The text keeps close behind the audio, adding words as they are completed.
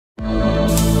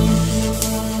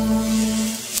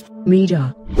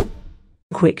Media.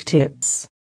 Quick tips.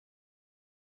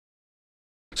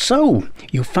 So,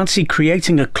 you fancy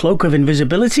creating a cloak of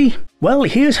invisibility? Well,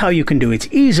 here's how you can do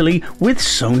it easily with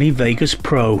Sony Vegas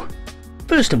Pro.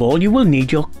 First of all, you will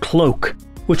need your cloak,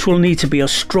 which will need to be a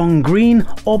strong green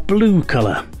or blue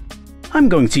colour. I'm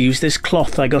going to use this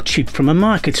cloth I got cheap from a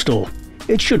market store.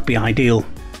 It should be ideal.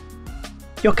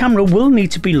 Your camera will need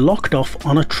to be locked off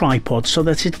on a tripod so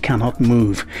that it cannot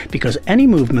move, because any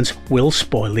movement will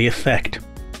spoil the effect.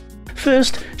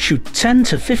 First, shoot 10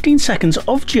 to 15 seconds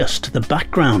of just the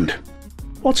background,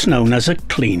 what's known as a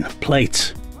clean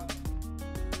plate.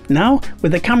 Now,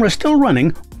 with the camera still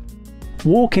running,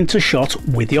 walk into shot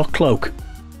with your cloak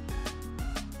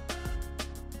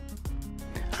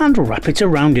and wrap it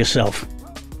around yourself.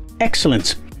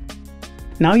 Excellent.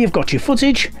 Now you've got your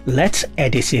footage, let's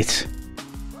edit it.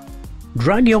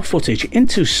 Drag your footage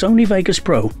into Sony Vegas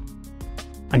Pro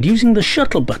and using the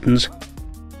shuttle buttons,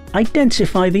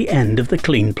 identify the end of the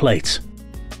clean plate,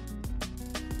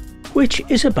 which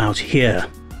is about here.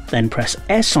 Then press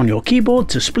S on your keyboard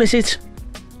to split it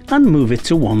and move it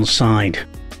to one side.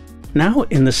 Now,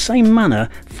 in the same manner,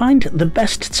 find the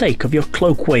best take of your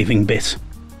cloak waving bit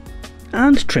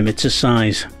and trim it to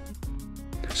size.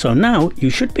 So now you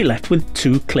should be left with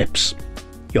two clips,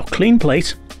 your clean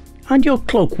plate and your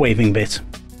cloak waving bit.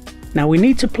 Now we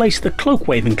need to place the cloak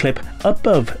waving clip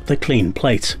above the clean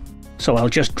plate. So I'll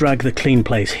just drag the clean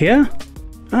plate here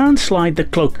and slide the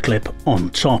cloak clip on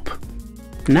top.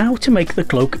 Now to make the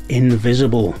cloak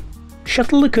invisible.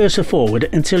 Shuttle the cursor forward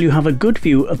until you have a good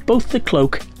view of both the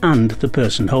cloak and the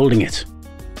person holding it.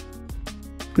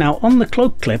 Now on the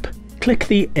cloak clip, click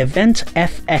the Event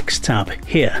FX tab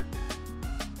here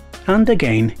and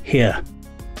again here.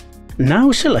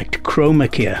 Now select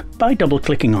Chroma Key by double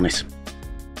clicking on it.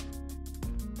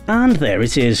 And there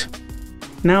it is.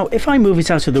 Now if I move it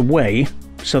out of the way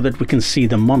so that we can see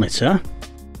the monitor,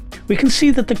 we can see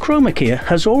that the Chroma Key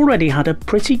has already had a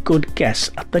pretty good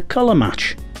guess at the colour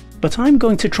match. But I'm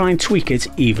going to try and tweak it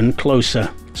even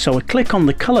closer. So I click on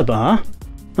the colour bar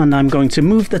and I'm going to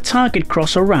move the target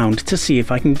cross around to see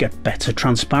if I can get better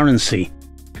transparency.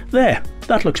 There,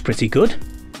 that looks pretty good.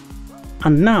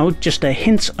 And now just a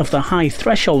hint of the high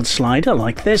threshold slider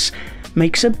like this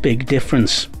makes a big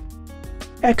difference.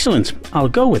 Excellent, I'll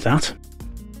go with that.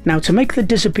 Now to make the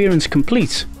disappearance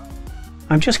complete,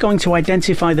 I'm just going to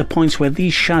identify the points where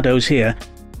these shadows here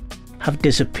have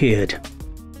disappeared.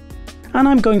 And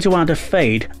I'm going to add a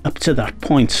fade up to that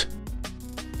point,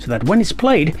 so that when it's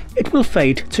played, it will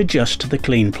fade to just the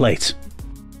clean plate.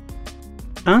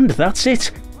 And that's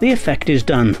it, the effect is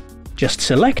done. Just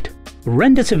select,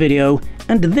 render to video,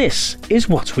 and this is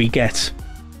what we get.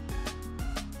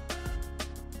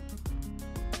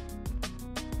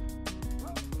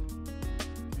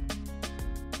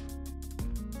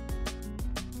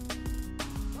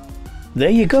 There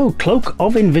you go, Cloak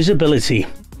of Invisibility.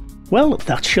 Well,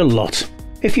 that's your lot.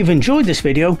 If you've enjoyed this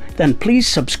video, then please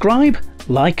subscribe,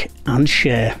 like and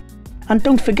share. And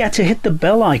don't forget to hit the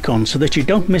bell icon so that you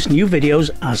don't miss new videos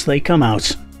as they come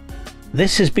out.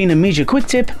 This has been a Media Quick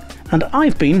Tip, and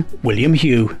I've been William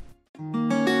Hugh.